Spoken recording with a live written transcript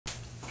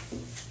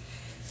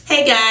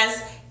Hey guys,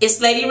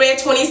 it's Lady Red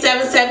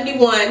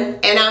 2771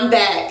 and I'm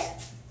back.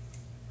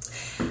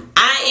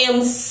 I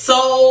am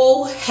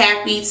so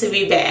happy to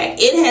be back.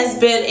 It has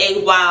been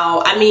a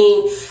while. I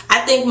mean,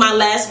 I think my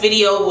last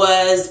video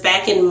was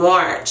back in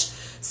March.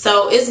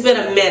 So it's been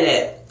a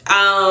minute.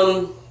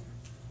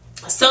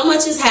 So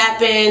much has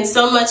happened.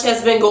 So much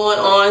has been going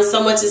on.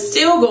 So much is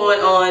still going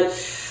on.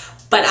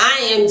 But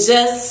I am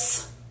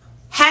just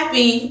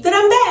happy that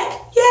I'm back.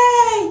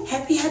 Yay!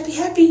 Happy, happy,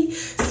 happy.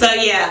 So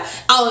yeah.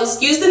 Oh,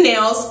 excuse the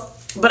nails.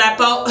 But I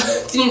bought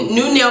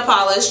new nail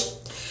polish.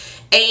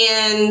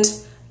 And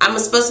I'm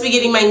supposed to be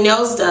getting my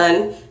nails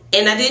done.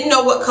 And I didn't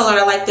know what color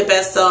I liked the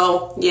best.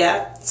 So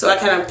yeah. So I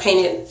kind of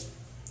painted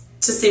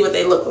to see what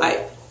they look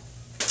like.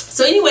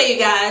 So anyway, you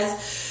guys.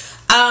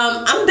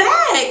 I'm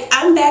back.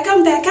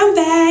 I'm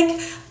back.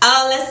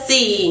 Let's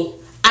see.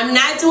 I'm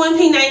not doing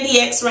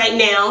P90X right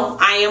now.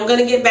 I am going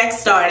to get back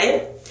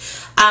started.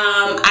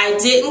 I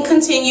didn't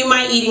continue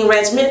my eating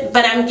regimen,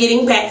 but I'm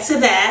getting back to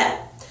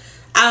that.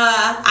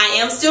 I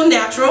am still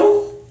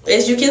natural,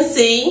 as you can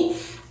see.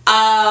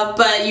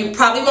 But you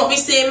probably won't be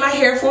seeing my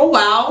hair for a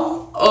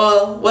while.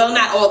 Well,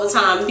 not all the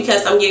time,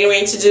 because I'm getting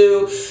ready to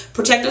do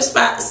protective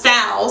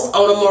styles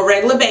on a more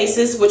regular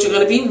basis, which are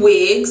going to be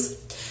wigs.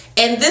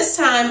 And this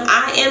time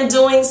I am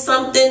doing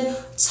something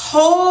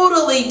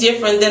totally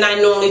different than I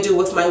normally do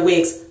with my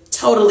wigs.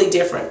 Totally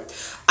different.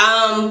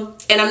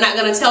 And I'm not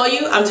going to tell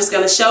you. I'm just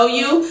going to show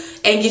you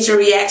and get your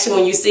reaction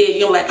when you see it.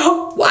 You're like,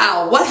 oh,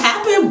 wow, what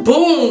happened?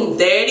 Boom,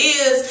 there it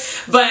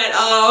is. But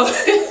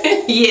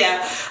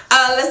yeah,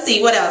 let's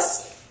see, what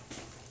else?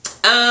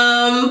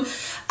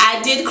 I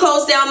did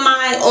close down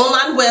my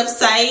online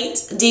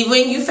website, Diva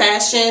and You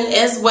Fashion,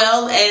 as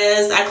well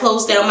as I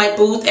closed down my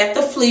booth at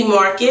the flea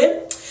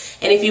market.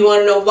 And if you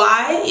want to know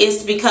why,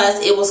 it's because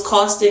it was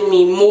costing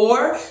me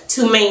more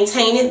to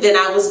maintain it than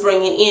I was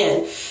bringing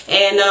in.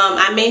 And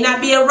I may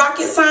not be a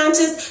rocket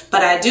scientist,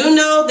 but I do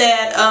know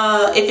that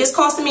if it's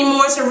costing me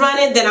more to run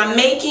it than I'm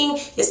making,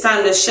 it's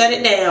time to shut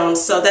it down.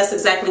 So that's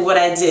exactly what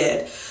I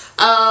did.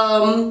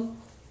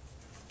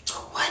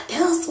 What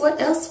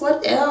else?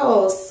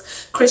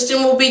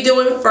 Christian will be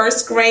doing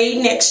first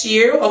grade next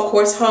year. Of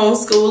course,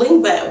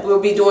 homeschooling, but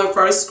we'll be doing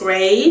first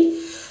grade.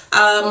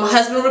 My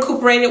husband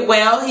recuperated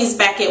well. He's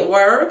back at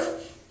work.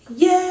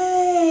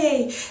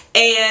 Yay!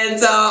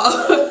 And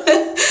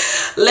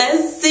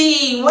let's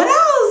see. What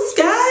else,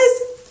 guys?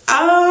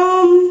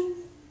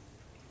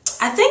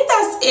 I think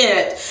that's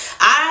it.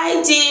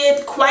 I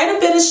did quite a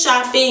bit of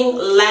shopping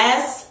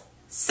last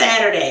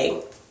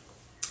Saturday.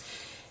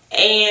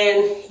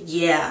 And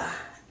yeah,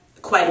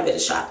 quite a bit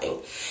of shopping.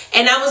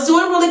 And I was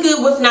doing really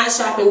good with not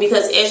shopping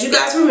because, as you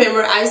guys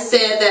remember, I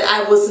said that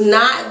I was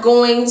not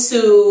going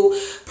to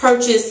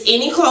purchase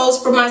any clothes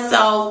for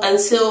myself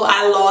until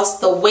I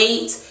lost the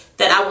weight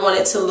that I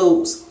wanted to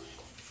lose.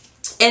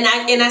 And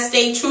I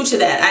stayed true to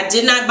that. I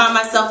did not buy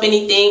myself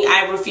anything.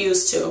 I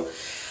refused to.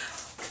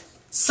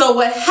 So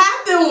what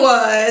happened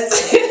was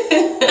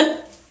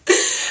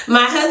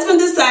my husband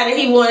decided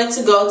he wanted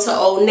to go to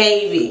Old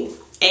Navy.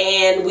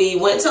 And we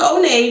went to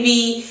Old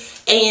Navy.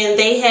 And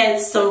they had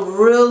some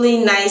really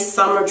nice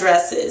summer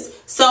dresses.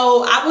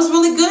 So I was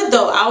really good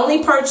though. I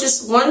only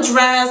purchased one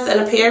dress and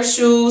a pair of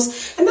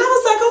shoes. And I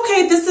was like,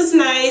 okay, this is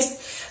nice.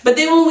 But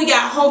then when we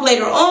got home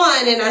later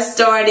on and I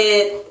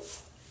started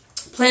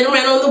playing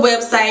around on the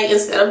website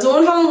instead of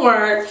doing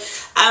homework,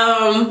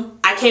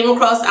 I came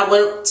across, I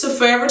went to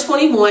Forever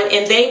 21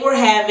 and they were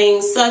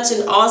having such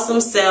an awesome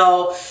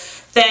sale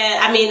that,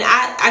 I mean,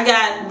 I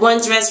got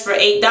one dress for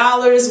 $8,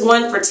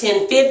 one for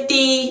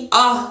 $10.50.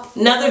 Oh,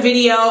 another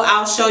video,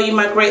 I'll show you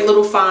my great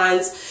little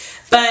finds.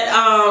 But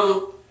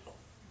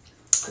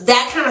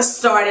that kind of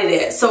started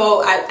it.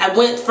 So I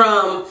went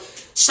from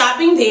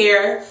shopping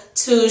there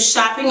to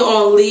shopping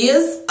on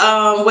Leah's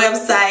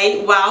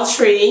website, Wild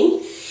Tree.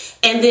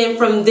 And then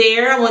from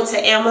there, I went to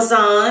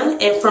Amazon.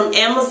 And from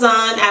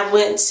Amazon, I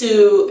went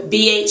to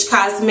BH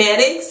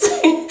Cosmetics.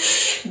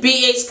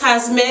 BH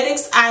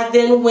Cosmetics, I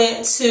then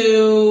went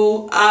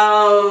to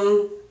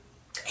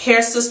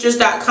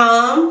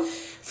hairsisters.com.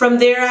 From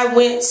there, I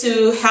went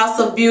to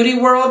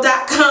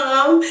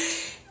houseofbeautyworld.com.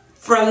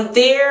 From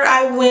there,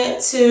 I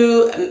went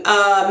to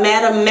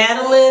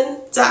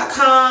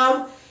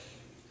madammadeline.com.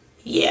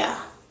 Yeah.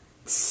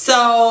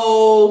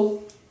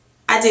 So,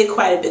 I did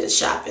quite a bit of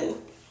shopping.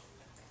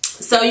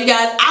 So you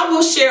guys, I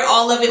will share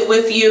all of it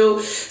with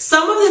you.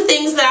 Some of the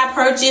things that I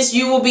purchased,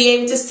 you will be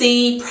able to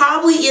see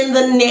probably in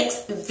the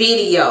next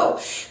video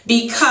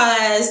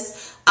because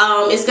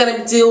it's going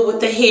to deal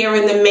with the hair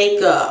and the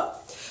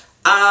makeup.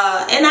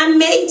 And I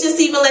may just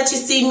even let you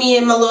see me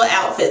in my little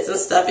outfits and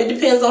stuff. It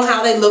depends on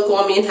how they look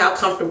on me and how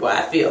comfortable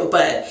I feel.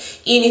 But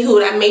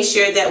anywho, I may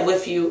share that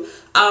with you.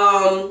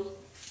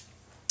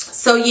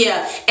 So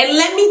yeah, and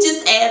let me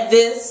just add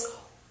this.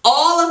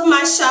 All of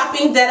my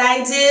shopping that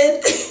I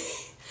did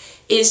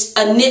is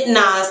a Knit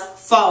Nas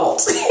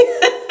fault.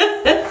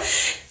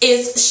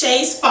 It's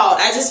Shay's fault.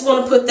 I just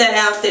want to put that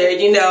out there,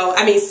 you know.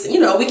 I mean, you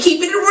know, we keep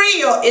it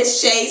real.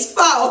 It's Shay's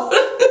fault.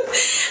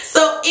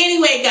 So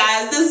anyway,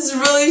 guys, this is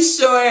really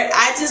short.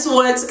 I just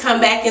wanted to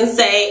come back and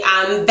say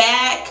I'm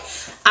back.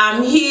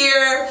 I'm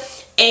here.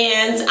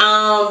 And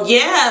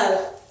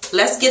yeah,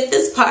 let's get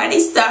this party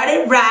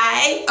started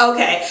right.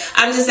 Okay,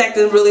 I'm just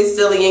acting really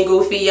silly and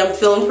goofy. I'm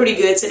feeling pretty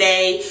good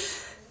today.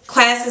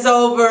 Class is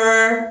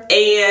over,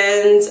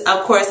 and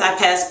of course I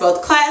passed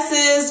both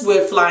classes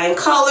with flying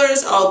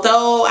colors,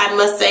 although I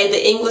must say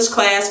the English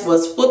class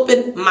was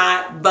whooping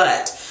my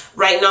butt,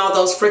 writing all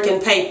those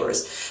freaking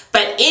papers.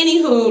 But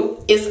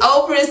anywho, it's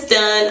over, it's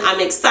done. I'm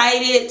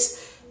excited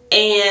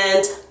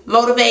and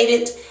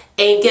motivated,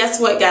 and guess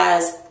what,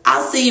 guys?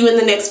 I'll see you in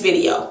the next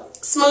video.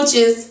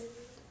 Smooches.